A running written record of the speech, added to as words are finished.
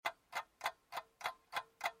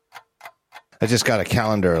I just got a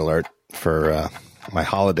calendar alert for my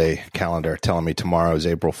holiday calendar telling me tomorrow is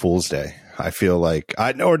April Fool's Day. I feel like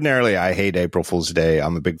ordinarily I hate April Fool's Day.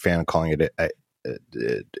 I'm a big fan of calling it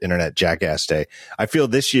Internet Jackass Day. I feel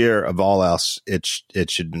this year of all else, it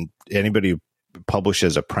should, anybody who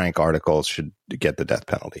publishes a prank article should get the death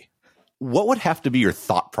penalty. What would have to be your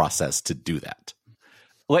thought process to do that?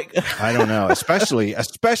 Like, I don't know. Especially,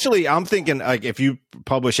 I'm thinking like if you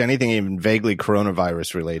publish anything even vaguely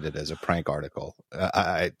coronavirus related as a prank article,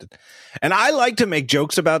 I like to make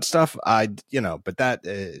jokes about stuff. But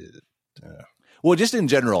that. Well, just in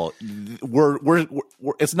general, we're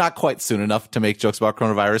it's not quite soon enough to make jokes about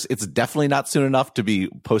coronavirus. It's definitely not soon enough to be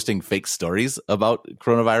posting fake stories about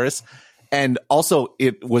coronavirus. And also,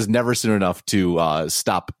 it was never soon enough to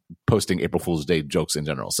stop posting April Fool's Day jokes in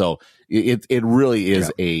general. So it really is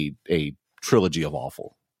a trilogy of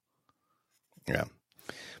awful. Yeah.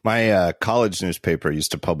 My college newspaper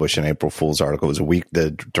used to publish an April Fool's article. It was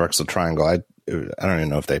the Drexel Triangle. I don't even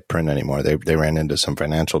know if they print anymore. They ran into some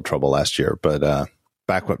financial trouble last year. But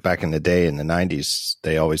back in the day in the 90s,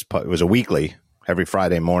 it was a weekly. Every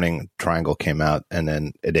Friday morning, Triangle came out, and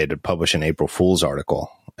then they'd publish an April Fool's article.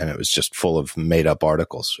 And it was just full of made up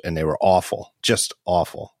articles, and they were awful, just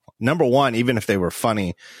awful. Number one, even if they were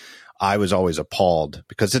funny, I was always appalled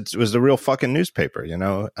because it was the real fucking newspaper, you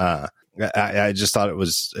know? I just thought it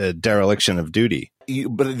was a dereliction of duty.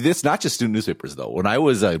 But it's not just student newspapers, though. When I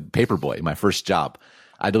was a paperboy, my first job,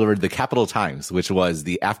 I delivered the Capital Times, which was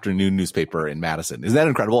the afternoon newspaper in Madison. Isn't that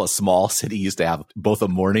incredible? A small city used to have both a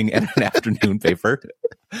morning and an afternoon paper.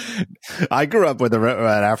 I grew up with an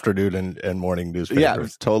afternoon and morning newspaper. Yeah,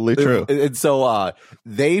 it's totally true. And so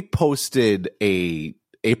they posted a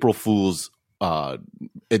April Fool's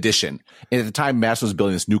edition. And at the time, Madison was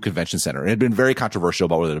building this new convention center. It had been very controversial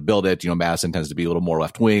about whether to build it. You know, Madison tends to be a little more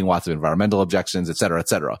left wing, lots of environmental objections, et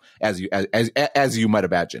cetera, as you might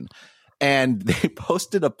imagine. And they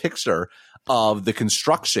posted a picture of the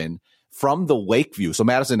construction from the lake view. So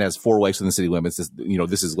Madison has 4 lakes in the city limits.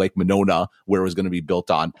 This is Lake Monona, where it was going to be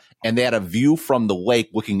built on. And they had a view from the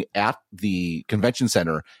lake looking at the convention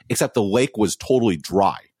center, except the lake was totally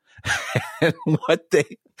dry. And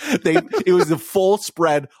it was a full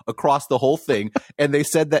spread across the whole thing. And they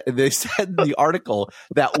said in the article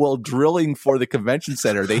that while drilling for the convention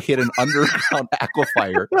center, they hit an underground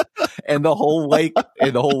aquifer, and the whole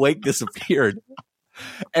lake disappeared.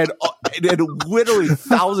 And literally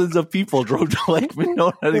thousands of people drove to Lake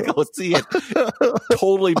Monona to go see it.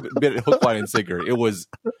 Totally bit hook, line, and sinker. It was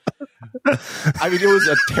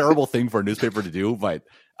a terrible thing for a newspaper to do, but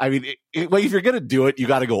like if you're gonna do it, you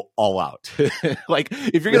got to go all out. Like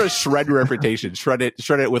if you're gonna shred your reputation, shred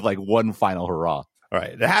it with like one final hurrah. All right,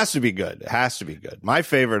 it has to be good. It has to be good. My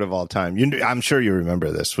favorite of all time, I'm sure you remember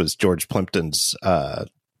this, was George Plimpton's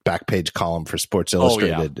back page column for Sports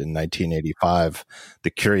Illustrated in 1985, The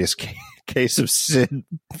Curious Case of Sid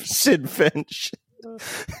Finch.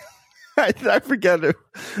 I forget it.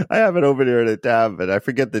 I have it over here in a tab, but I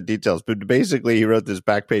forget the details. But basically, he wrote this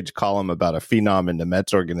back page column about a phenom in the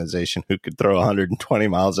Mets organization who could throw 120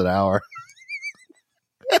 miles an hour.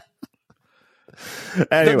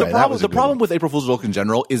 Anyway, the problem with April Fool's joke in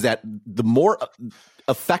general is that the more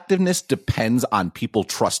effectiveness depends on people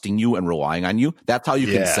trusting you and relying on you. That's how you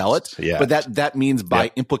can sell it. Yes. But that means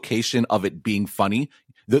by implication of it being funny,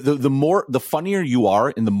 the funnier you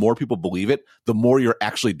are and the more people believe it, the more you're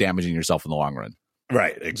actually damaging yourself in the long run.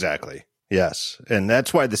 Right. Exactly. Yes. And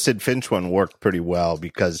that's why the Sid Finch one worked pretty well,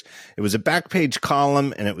 because it was a back page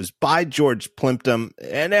column and it was by George Plimpton.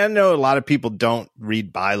 And I know a lot of people don't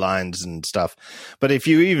read bylines and stuff, but if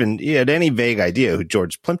you had any vague idea who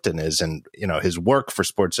George Plimpton is and, his work for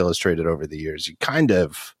Sports Illustrated over the years, you kind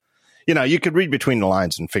of, you could read between the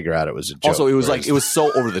lines and figure out it was a joke. Also, it was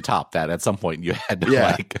so over the top that at some point you had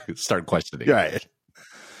to start questioning. Right.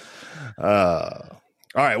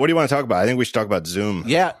 All right, what do you want to talk about? I think we should talk about Zoom.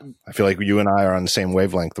 Yeah. I feel like you and I are on the same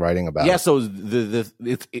wavelength writing about it. Yeah, so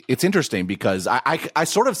it's interesting because I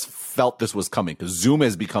sort of felt this was coming because Zoom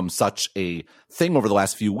has become such a thing over the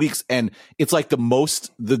last few weeks, and it's like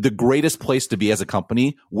the greatest place to be as a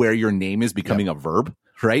company where your name is becoming a verb,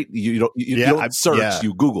 right? You don't search,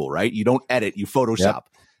 you Google, right? You don't edit, you Photoshop. Yep.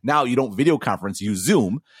 Now you don't video conference, you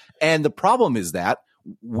Zoom. And the problem is that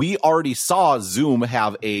we already saw Zoom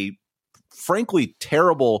have a frankly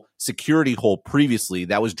terrible security hole previously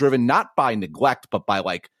that was driven not by neglect but by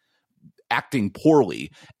like acting poorly,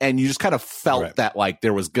 and you just kind of felt that like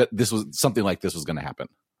this was something like this was going to happen.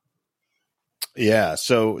 Yeah,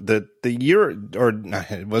 so the year, or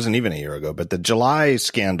it wasn't even a year ago, but the July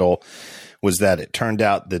scandal was that it turned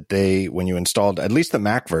out that when you installed at least the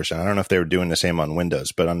Mac version, I don't know if they were doing the same on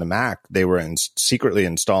Windows, but on the Mac, they were secretly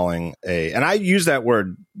installing and I use that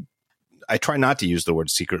word, I try not to use the word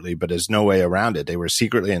secretly, but there's no way around it. They were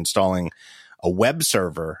secretly installing a web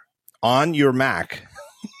server on your Mac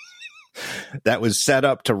that was set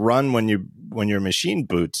up to run when your machine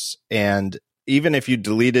boots. And even if you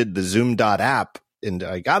deleted the Zoom.app and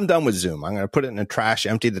I'm done with Zoom, I'm going to put it in the trash,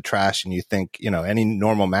 empty the trash. And you think, any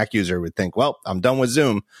normal Mac user would think, well, I'm done with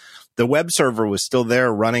Zoom. The web server was still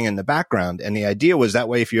there running in the background. And the idea was that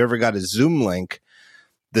way, if you ever got a Zoom link,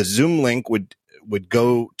 the Zoom link would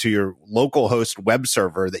go to your local host web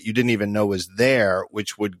server that you didn't even know was there,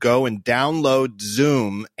 which would go and download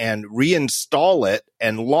Zoom and reinstall it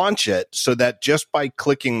and launch it so that just by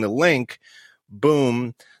clicking the link,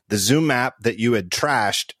 boom, the Zoom app that you had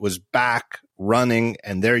trashed was back running,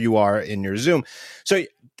 and there you are in your Zoom. So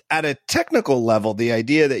at a technical level, the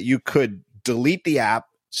idea that you could delete the app,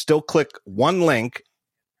 still click one link,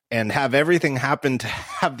 and have everything happen to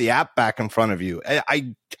have the app back in front of you.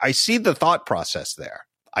 I see the thought process there.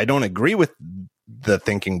 I don't agree with the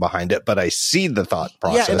thinking behind it, but I see the thought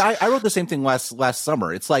process. Yeah, and I wrote the same thing last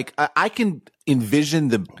summer. It's like I can envision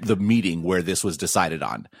the meeting where this was decided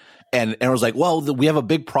on. And I was like, well, we have a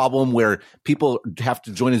big problem where people have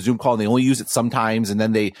to join a Zoom call and they only use it sometimes, and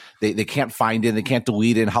then they can't find it, they can't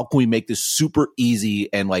delete it. And how can we make this super easy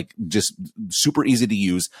and like just super easy to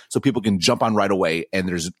use so people can jump on right away, and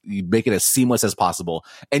you make it as seamless as possible.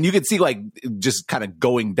 And you can see like just kind of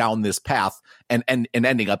going down this path and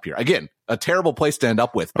ending up here. Again, a terrible place to end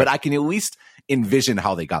up with, but I can at least envision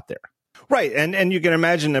how they got there. Right. And you can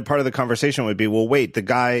imagine that part of the conversation would be, well, wait, the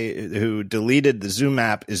guy who deleted the Zoom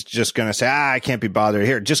app is just going to say, I can't be bothered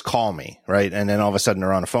here. Just call me. Right. And then all of a sudden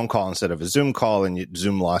they're on a phone call instead of a Zoom call, and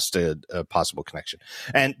Zoom lost a possible connection.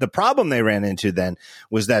 And the problem they ran into then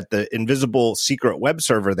was that the invisible secret web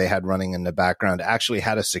server they had running in the background actually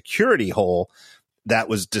had a security hole that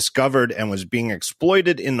was discovered and was being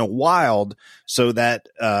exploited in the wild, so that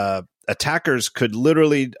attackers could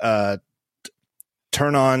literally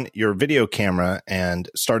turn on your video camera and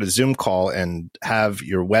start a Zoom call and have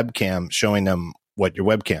your webcam showing them what your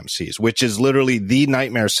webcam sees, which is literally the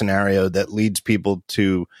nightmare scenario that leads people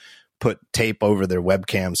to put tape over their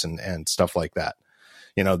webcams and stuff like that.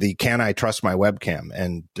 The can I trust my webcam?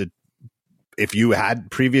 And if you had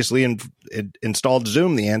previously installed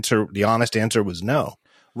Zoom, the honest answer was no.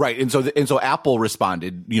 Right. And so Apple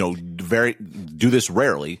responded, do this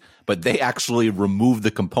rarely, but they actually removed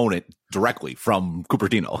the component directly from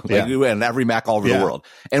Cupertino and every Mac all over the world.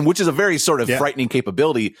 And which is a very sort of frightening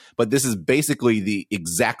capability, but this is basically the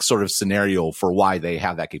exact sort of scenario for why they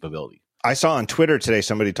have that capability. I saw on Twitter today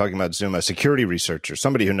somebody talking about Zoom, a security researcher,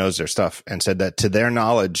 somebody who knows their stuff, and said that to their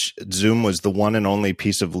knowledge, Zoom was the one and only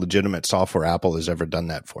piece of legitimate software Apple has ever done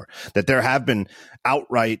that for. That there have been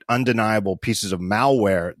outright undeniable pieces of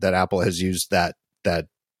malware that Apple has used that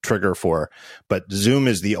trigger for, but Zoom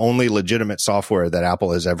is the only legitimate software that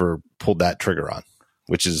Apple has ever pulled that trigger on,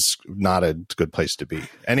 which is not a good place to be.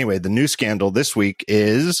 Anyway, the new scandal this week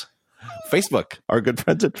is Facebook. Our good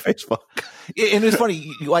friends at Facebook. And it's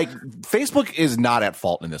funny, like Facebook is not at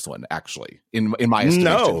fault in this one, actually, in my estimation.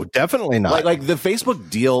 No, definitely not. Like the Facebook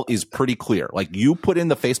deal is pretty clear. Like you put in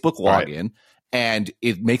the Facebook login, and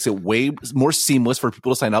it makes it way more seamless for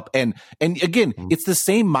people to sign up. And again, it's the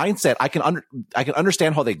same mindset. I can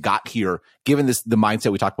understand how they got here, given the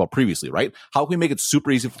mindset we talked about previously, right? How can we make it super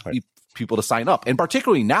easy for people to sign up? And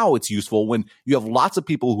particularly now, it's useful when you have lots of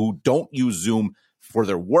people who don't use Zoom for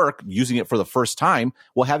their work, using it for the first time.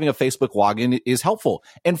 Well, having a Facebook login is helpful.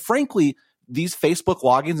 And frankly, these Facebook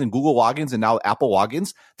logins and Google logins and now Apple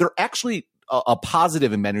logins, they're actually a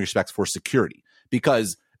positive in many respects for security,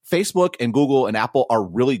 because Facebook and Google and Apple are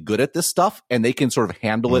really good at this stuff, and they can sort of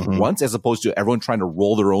handle it once, as opposed to everyone trying to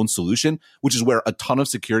roll their own solution, which is where a ton of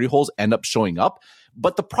security holes end up showing up.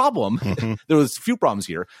 But the problem, there was a few problems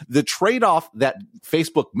here. The trade-off that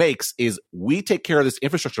Facebook makes is we take care of this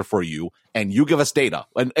infrastructure for you and you give us data.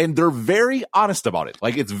 And they're very honest about it.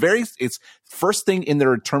 Like it's first thing in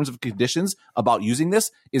their terms of conditions about using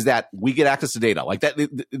this is that we get access to data. Like that,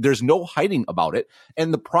 there's no hiding about it.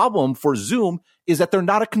 And the problem for Zoom is that they're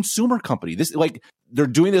not a consumer company. They're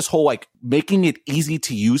doing this whole like making it easy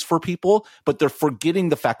to use for people, but they're forgetting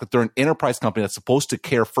the fact that they're an enterprise company that's supposed to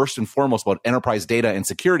care first and foremost about enterprise data and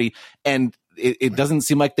security. And it doesn't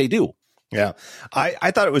seem like they do. Yeah.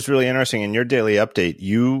 I thought it was really interesting. In your daily update,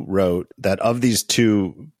 you wrote that of these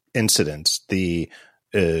two incidents, the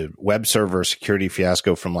web server security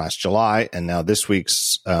fiasco from last July, and now this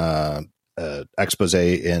week's expose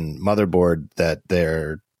in Motherboard, that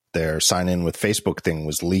they're their sign in with Facebook thing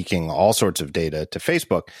was leaking all sorts of data to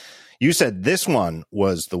Facebook. You said this one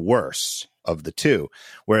was the worst of the two,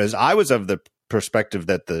 whereas I was of the perspective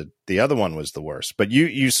that the other one was the worst. But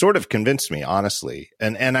you sort of convinced me, honestly.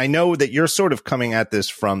 And I know that you're sort of coming at this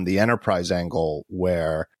from the enterprise angle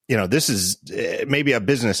where, this is maybe a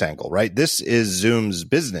business angle, right? This is Zoom's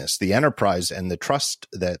business, the enterprise and the trust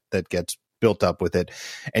that gets built up with it.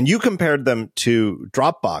 And you compared them to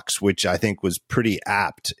Dropbox, which I think was pretty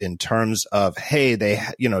apt in terms of, hey,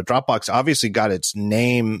 Dropbox obviously got its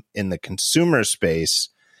name in the consumer space.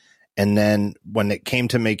 And then when it came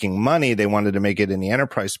to making money, they wanted to make it in the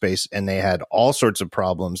enterprise space, and they had all sorts of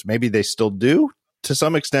problems. Maybe they still do to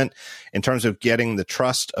some extent in terms of getting the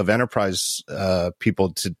trust of enterprise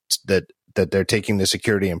people that they're taking the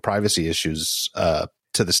security and privacy issues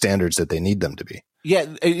to the standards that they need them to be. Yeah,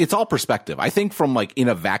 it's all perspective. I think from in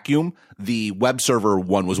a vacuum, the web server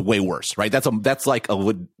one was way worse, right? That's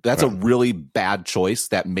a really bad choice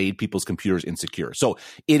that made people's computers insecure. So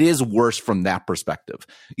it is worse from that perspective.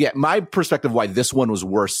 Yeah, my perspective why this one was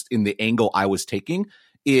worse in the angle I was taking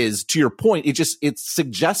is, to your point, it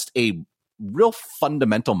suggests a real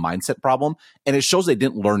fundamental mindset problem, and it shows they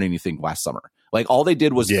didn't learn anything last summer. All they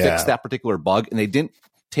did was fix that particular bug, and they didn't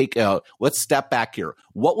let's step back here.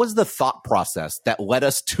 What was the thought process that led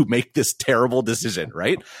us to make this terrible decision,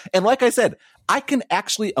 right? And like I said, I can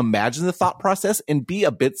actually imagine the thought process and be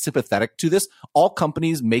a bit sympathetic to this. All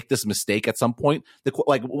companies make this mistake at some point. Think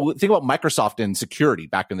about Microsoft and security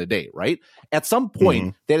back in the day, right? At some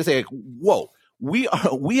point, they had to say, whoa, we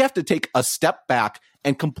have to take a step back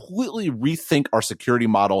and completely rethink our security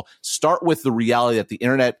model. Start with the reality that the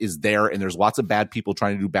internet is there and there's lots of bad people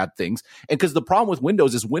trying to do bad things. And because the problem with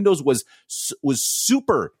Windows is Windows was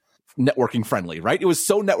super networking friendly, right? It was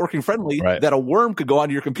so networking friendly that a worm could go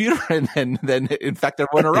onto your computer and then infect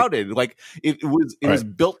everyone around it. It was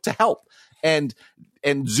built to help. And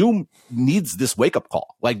Zoom needs this wake up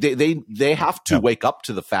call. They have to wake up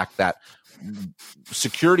to the fact that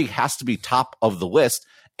security has to be top of the list.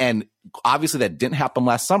 And obviously that didn't happen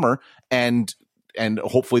last summer, and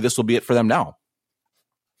hopefully this will be it for them now.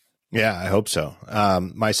 Yeah, I hope so.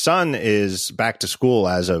 My son is back to school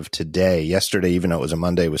as of today. Yesterday, even though it was a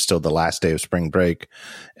Monday, was still the last day of spring break.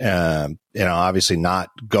 Obviously not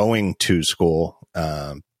going to school.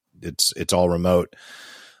 It's all remote.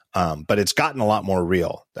 But it's gotten a lot more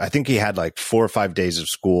real. I think he had 4 or 5 days of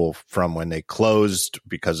school from when they closed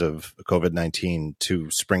because of COVID-19 to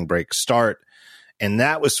spring break start. And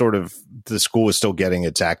that was sort of, the school was still getting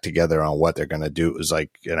its act together on what they're going to do. It was an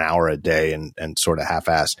hour a day and sort of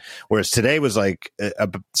half-assed. Whereas today was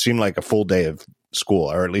seemed like a full day of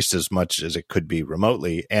school, or at least as much as it could be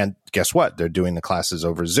remotely. And guess what? They're doing the classes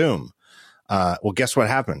over Zoom. Well, guess what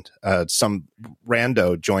happened? Some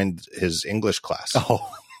rando joined his English class.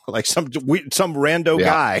 Oh, some rando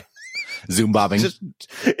guy. Zoom bobbing.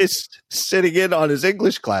 Is sitting in on his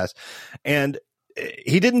English class. And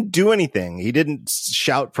he didn't do anything. He didn't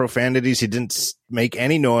shout profanities. He didn't make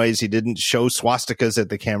any noise. He didn't show swastikas at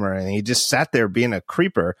the camera. And he just sat there being a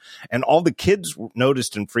creeper. And all the kids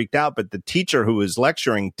noticed and freaked out, but the teacher who was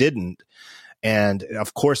lecturing didn't. And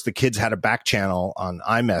of course, the kids had a back channel on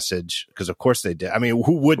iMessage, because of course they did. I mean,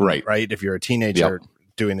 who wouldn't, right? If you're a teenager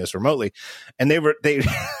doing this remotely. And they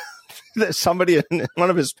somebody, one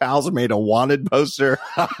of his pals made a wanted poster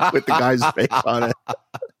with the guy's face on it.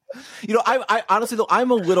 I honestly, though,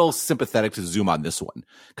 I'm a little sympathetic to Zoom on this one,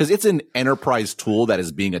 because it's an enterprise tool that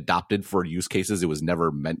is being adopted for use cases it was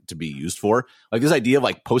never meant to be used for. This idea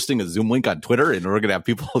of posting a Zoom link on Twitter and we're going to have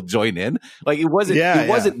people join in. It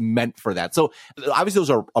wasn't meant for that. So obviously those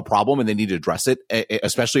are a problem and they need to address it,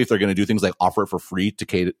 especially if they're going to do things like offer it for free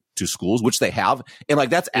to schools, which they have. And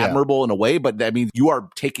that's admirable in a way, but that means you are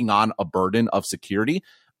taking on a burden of security.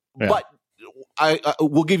 Yeah. But I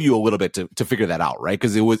will give you a little bit to figure that out, right?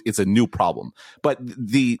 Because it's a new problem. But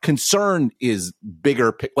the concern is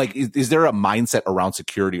bigger. Is there a mindset around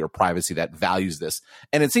security or privacy that values this?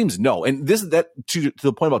 And it seems no. And to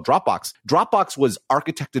the point about Dropbox. Dropbox was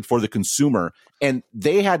architected for the consumer, and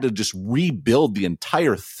they had to just rebuild the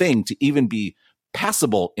entire thing to even be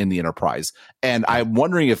passable in the enterprise. And I'm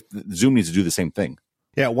wondering if Zoom needs to do the same thing.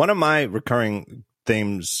 Yeah, one of my recurring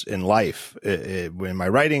themes in life, in my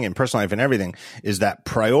writing and personal life and everything, is that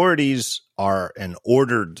priorities are an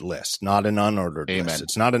ordered list, not an unordered list.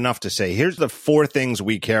 It's not enough to say, here's the 4 things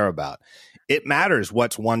we care about. It matters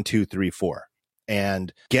what's 1, 2, 3, 4.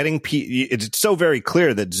 And it's so very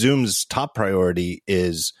clear that Zoom's top priority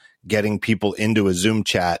is getting people into a Zoom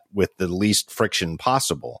chat with the least friction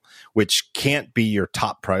possible, which can't be your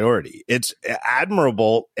top priority. It's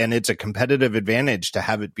admirable and it's a competitive advantage to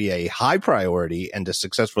have it be a high priority and to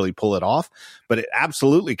successfully pull it off, but it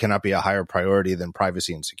absolutely cannot be a higher priority than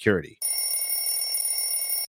privacy and security.